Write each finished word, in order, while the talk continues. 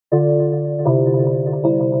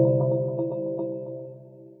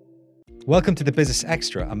Welcome to the Business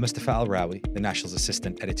Extra. I'm Mustafa Al Rawi, the National's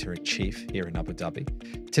Assistant Editor-in-Chief here in Abu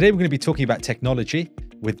Dhabi. Today, we're going to be talking about technology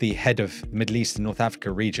with the head of Middle East and North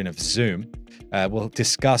Africa region of Zoom. We'll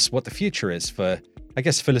discuss what the future is for, I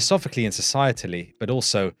guess, philosophically and societally, but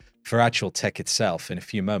also for actual tech itself in a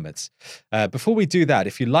few moments. Before we do that,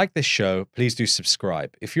 if you like this show, please do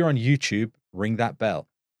subscribe. If you're on YouTube, ring that bell.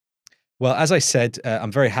 Well, as I said,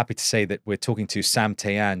 I'm very happy to say that we're talking to Sam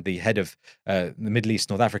Tayan, the head of the Middle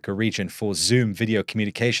East North Africa region for Zoom Video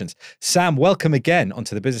Communications. Sam, welcome again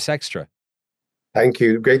onto the Business Extra. Thank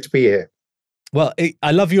you. Great to be here. Well,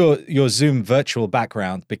 I love your Zoom virtual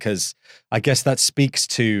background because I guess that speaks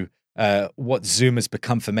to what Zoom has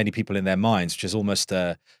become for many people in their minds, which is almost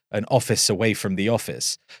an office away from the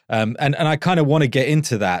office. And I kind of want to get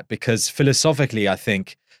into that because philosophically, I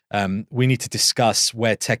think we need to discuss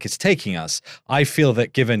where tech is taking us. I feel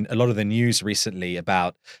that given a lot of the news recently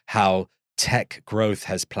about how tech growth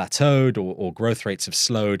has plateaued or growth rates have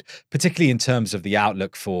slowed, particularly in terms of the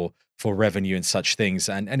outlook for revenue and such things.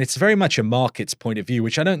 And it's very much a market's point of view,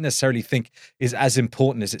 which I don't necessarily think is as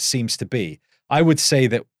important as it seems to be. I would say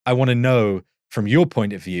that I want to know from your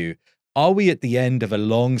point of view, are we at the end of a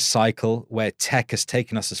long cycle where tech has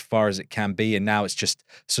taken us as far as it can be, and now it's just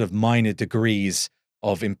sort of minor degrees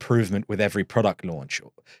of improvement with every product launch?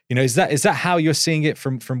 You know, is that how you're seeing it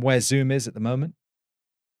from where Zoom is at the moment?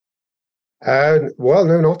 Well,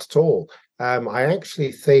 no, not at all. I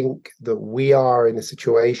actually think that we are in a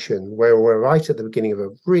situation where we're right at the beginning of a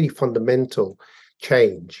really fundamental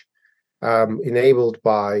change, enabled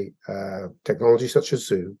by technology such as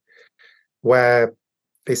Zoom, where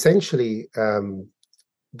essentially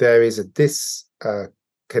there is a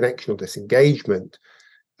disconnection or disengagement,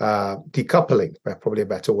 decoupling, probably a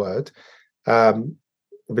better word,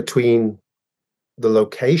 between the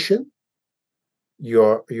location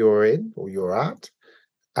you're in or you're at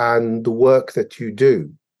and the work that you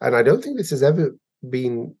do. And I don't think this has ever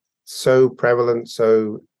been so prevalent,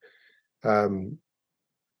 so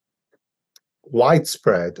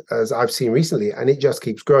widespread as I've seen recently, and it just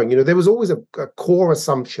keeps growing. You know, there was always a core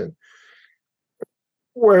assumption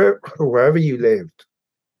wherever you lived,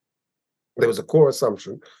 there was a core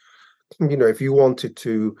assumption. You know, if you wanted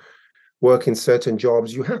to work in certain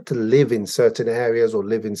jobs, you had to live in certain areas or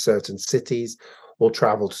live in certain cities or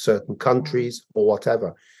travel to certain countries or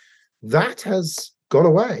whatever. That has gone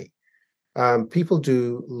away. People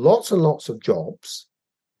do lots and lots of jobs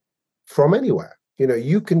from anywhere. You know,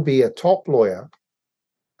 you can be a top lawyer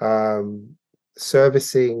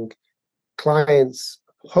servicing clients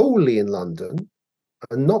wholly in London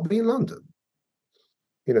and not be in London.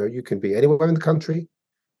 You know, you can be anywhere in the country,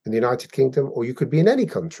 in the United Kingdom, or you could be in any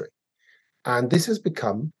country. And this has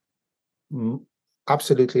become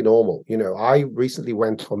absolutely normal. You know, I recently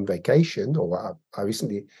went on vacation, or I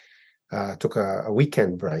recently took a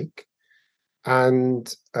weekend break.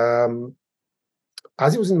 And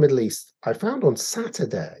as it was in the Middle East, I found on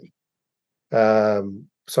Saturday, I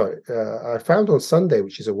found on Sunday,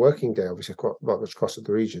 which is a working day, obviously, across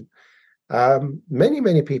the region,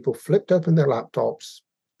 many people flipped open their laptops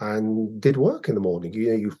and did work in the morning.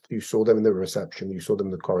 You saw them in the reception, you saw them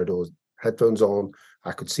in the corridors, headphones on.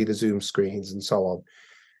 I could see the Zoom screens and so on.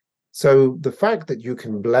 So the fact that you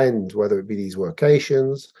can blend, whether it be these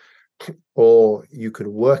workations or you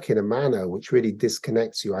can work in a manner which really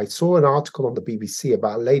disconnects you. I saw an article on the BBC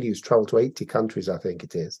about a lady who's traveled to 80 countries, I think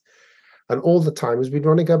it is, and all the time has been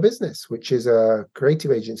running her business, which is a creative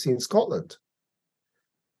agency in Scotland,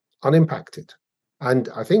 unimpacted. And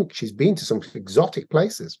I think she's been to some exotic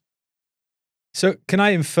places. So can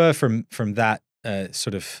I infer from that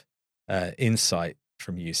sort of insight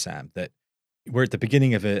from you, Sam, that we're at the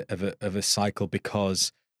beginning of a cycle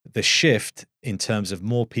because the shift in terms of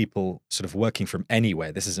more people sort of working from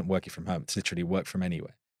anywhere, this isn't working from home, it's literally work from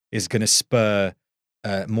anywhere, is going to spur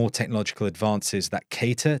more technological advances that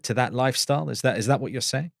cater to that lifestyle? Is that what you're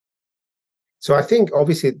saying? So I think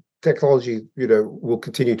obviously technology, you know, will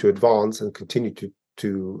continue to advance and continue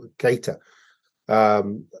to cater.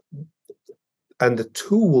 And the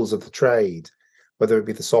tools of the trade, whether it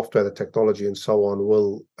be the software, the technology, and so on,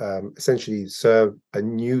 will essentially serve a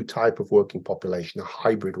new type of working population, a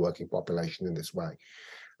hybrid working population in this way.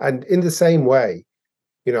 And in the same way,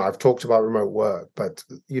 you know, I've talked about remote work, but,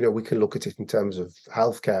 you know, we can look at it in terms of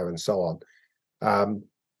healthcare and so on.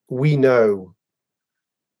 We know,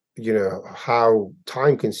 you know, how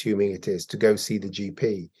time consuming it is to go see the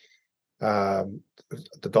GP,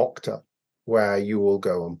 the doctor, where you will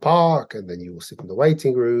go and park, and then you will sit in the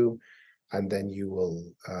waiting room, and then you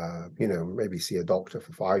will, maybe see a doctor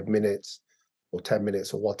for 5 minutes or 10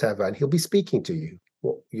 minutes or whatever, and he'll be speaking to you.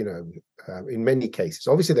 what, in many cases.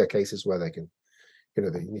 Obviously, there are cases where they can,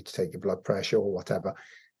 they need to take your blood pressure or whatever,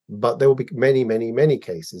 but there will be many, many, many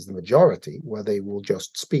cases, the majority, where they will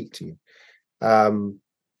just speak to you.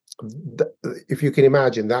 If you can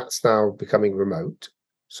imagine, that's now becoming remote.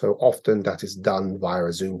 So often that is done via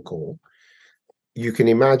a Zoom call. You can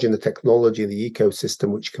imagine the technology and the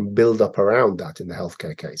ecosystem which can build up around that in the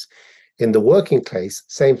healthcare case. In the working case,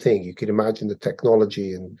 same thing. You can imagine the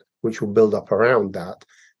technology and which will build up around that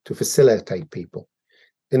to facilitate people.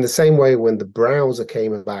 In the same way, when the browser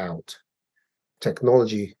came about,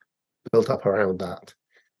 technology built up around that,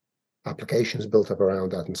 applications built up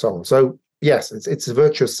around that, and so on. So yes, it's a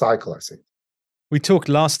virtuous cycle, I think. We talked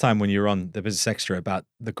last time when you were on the Business Extra about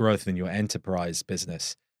the growth in your enterprise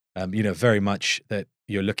business. Very much that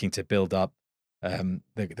you're looking to build up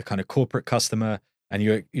the kind of corporate customer, and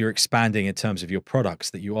you're expanding in terms of your products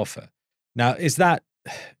that you offer. Now, is that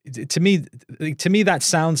to me that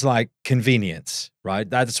sounds like convenience, right?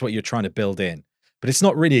 That's what you're trying to build in, but it's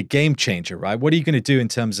not really a game changer, right? What are you going to do in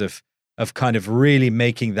terms of kind of really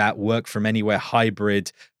making that work from anywhere,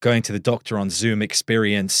 hybrid, going to the doctor on Zoom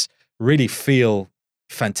experience, really feel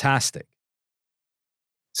fantastic?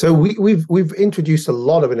 So we've introduced a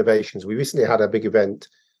lot of innovations. We recently had a big event,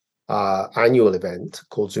 annual event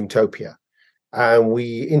called Zoomtopia, and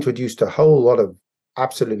we introduced a whole lot of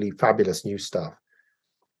absolutely fabulous new stuff,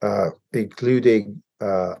 including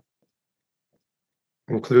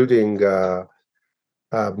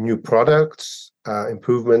new products,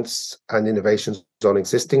 improvements and innovations on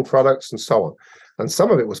existing products, and so on. And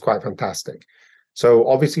some of it was quite fantastic. So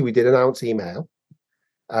obviously we did announce email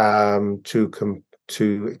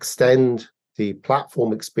to extend the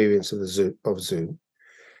platform experience of Zoom.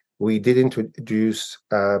 We did introduce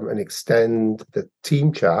and extend the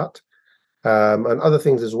team chat and other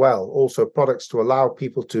things as well. Also products to allow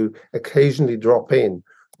people to occasionally drop in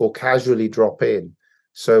or casually drop in.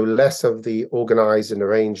 So less of the organized and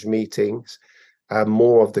arranged meetings,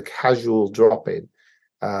 more of the casual drop-in.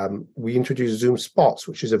 We introduced Zoom Spots,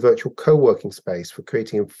 which is a virtual co-working space for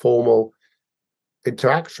creating informal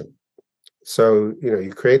interaction. So,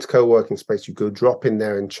 you create a co-working space, you go drop in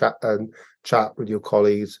there and chat with your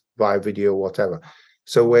colleagues via video or whatever.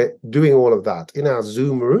 So we're doing all of that in our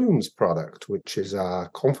Zoom Rooms product, which is our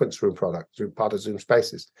conference room product, part of Zoom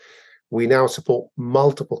Spaces. We now support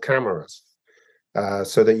multiple cameras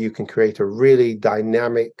so that you can create a really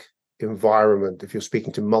dynamic environment if you're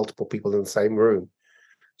speaking to multiple people in the same room.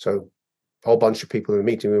 So a whole bunch of people in the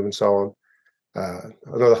meeting room and so on,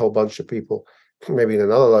 another whole bunch of people maybe in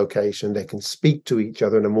another location, they can speak to each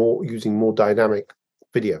other using more dynamic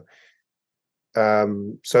video.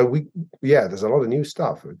 So there's a lot of new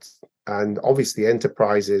stuff. And obviously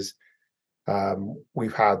enterprises,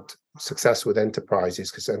 we've had success with enterprises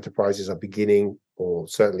because enterprises are beginning or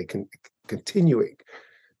certainly continuing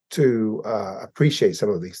to appreciate some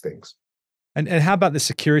of these things. And how about the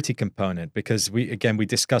security component? Because we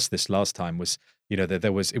discussed this last time, was, that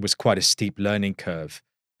it was quite a steep learning curve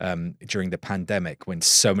during the pandemic when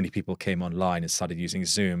so many people came online and started using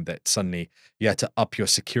Zoom that suddenly you had to up your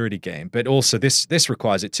security game. But also this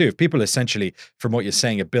requires it too. If people essentially, from what you're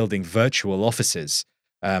saying, are building virtual offices,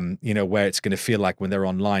 where it's going to feel like when they're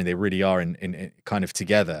online, they really are in kind of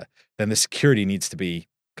together, then the security needs to be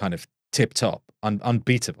kind of tip top,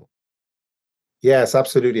 unbeatable. Yes,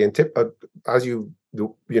 absolutely. And as you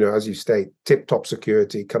state, tip top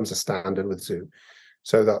security comes as standard with Zoom.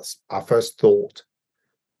 So that's our first thought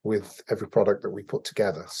with every product that we put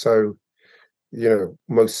together. So,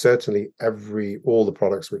 most certainly all the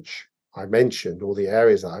products which I mentioned, all the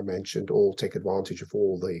areas that I mentioned, all take advantage of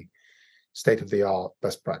all the state-of-the-art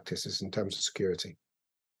best practices in terms of security.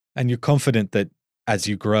 And you're confident that as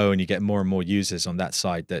you grow and you get more and more users on that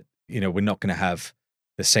side, that, we're not going to have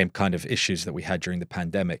the same kind of issues that we had during the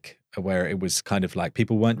pandemic, where it was kind of like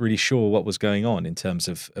people weren't really sure what was going on in terms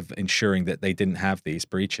of ensuring that they didn't have these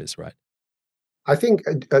breaches, right? I think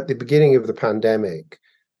at the beginning of the pandemic,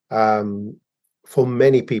 for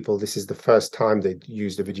many people, this is the first time they'd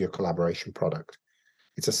used a video collaboration product.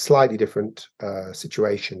 It's a slightly different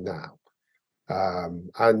situation now.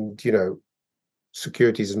 And,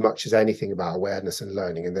 security is as much as anything about awareness and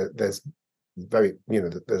learning. And there's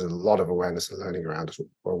a lot of awareness and learning around as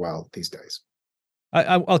well these days.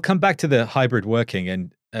 I'll come back to the hybrid working,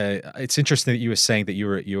 and it's interesting that you were saying that you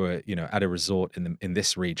were at a resort in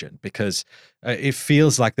this region, because it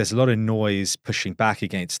feels like there's a lot of noise pushing back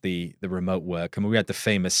against the remote work. I mean, we had the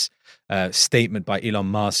famous statement by Elon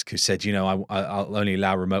Musk, who said, I'll only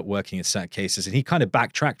allow remote working in certain cases, and he kind of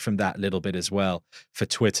backtracked from that a little bit as well for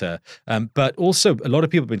Twitter. But also, a lot of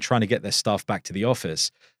people have been trying to get their staff back to the office.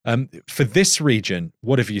 For this region,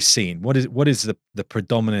 what have you seen? What is the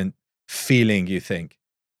predominant feeling, you think?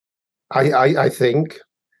 I think,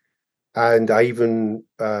 and I even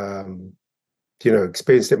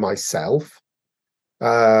experienced it myself.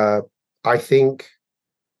 I think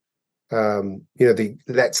the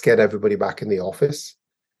let's get everybody back in the office.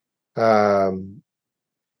 I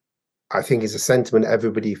think is a sentiment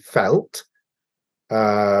everybody felt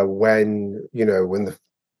when the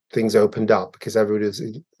things opened up, because everybody was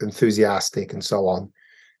enthusiastic and so on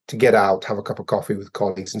to get out, have a cup of coffee with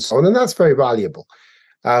colleagues and so on. And that's very valuable.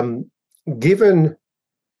 Given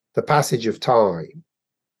the passage of time,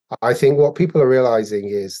 I think what people are realizing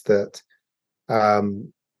is that,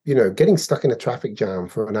 getting stuck in a traffic jam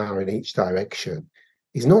for an hour in each direction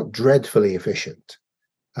is not dreadfully efficient.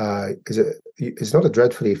 It's not a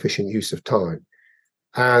dreadfully efficient use of time.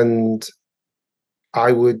 And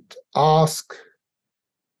I would ask,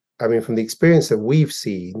 from the experience that we've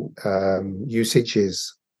seen,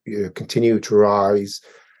 usages continue to rise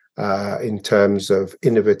in terms of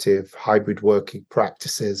innovative hybrid working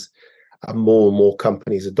practices, and more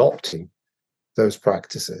companies adopting those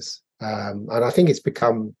practices. And I think it's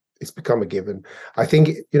become a given. I think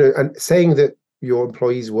and saying that your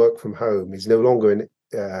employees work from home is no longer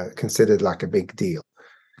considered like a big deal.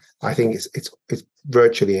 I think it's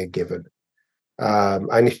virtually a given.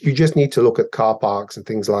 And if you just need to look at car parks and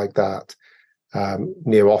things like that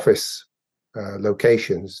near office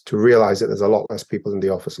locations to realize that there's a lot less people in the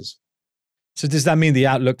offices. So does that mean the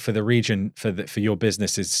outlook for the region for your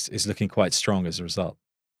business is looking quite strong as a result?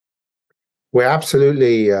 We're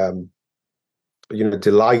absolutely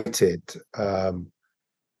delighted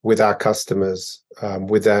with our customers,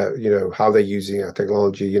 with their how they're using our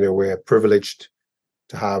technology. We're privileged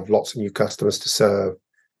to have lots of new customers to serve,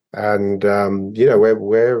 and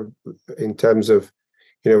we're in terms of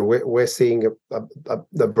we're seeing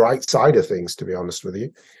the bright side of things, to be honest with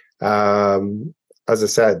you. As I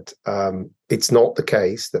said, it's not the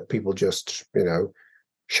case that people just,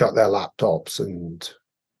 shut their laptops and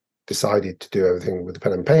decided to do everything with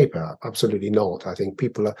pen and paper. Absolutely not. I think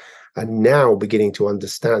people are now beginning to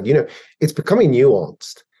understand, it's becoming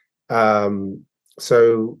nuanced.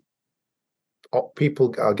 So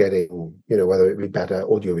people are getting, whether it be better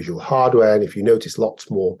audiovisual hardware, and if you notice,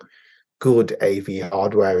 lots more good AV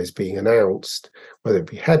hardware is being announced, whether it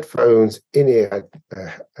be headphones, in-ear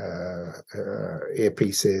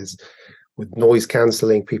earpieces with noise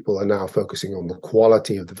cancelling. People are now focusing on the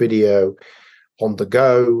quality of the video on the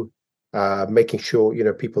go, making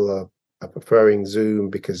sure people are preferring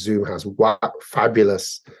Zoom because Zoom has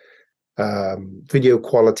fabulous video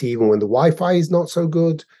quality even when the Wi-Fi is not so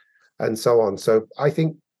good, and so on. So I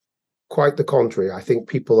think quite the contrary. I think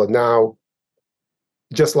people are now,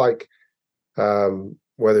 just like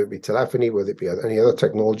whether it be telephony, whether it be any other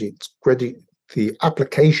technology, it's ready. The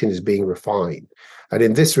application is being refined, and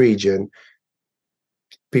in this region,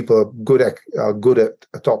 people are good at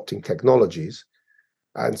adopting technologies,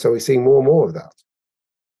 and so we're seeing more and more of that.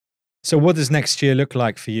 So, what does next year look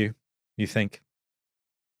like for you? You think?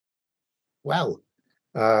 Well,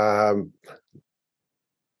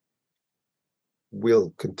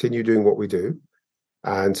 we'll continue doing what we do,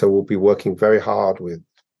 and so we'll be working very hard with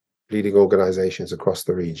leading organizations across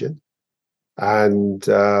the region, and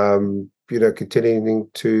continuing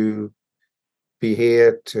to be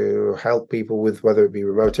here to help people with whether it be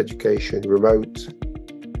remote education, remote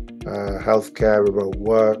healthcare, remote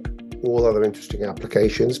work, all other interesting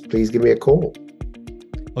applications. Please give me a call.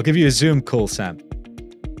 I'll give you a Zoom call, Sam.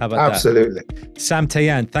 How about Absolutely. that? Sam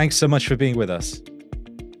Tayyan, thanks so much for being with us.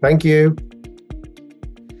 Thank you.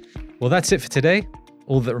 Well, that's it for today.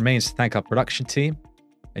 All that remains to thank our production team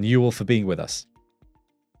and you all for being with us.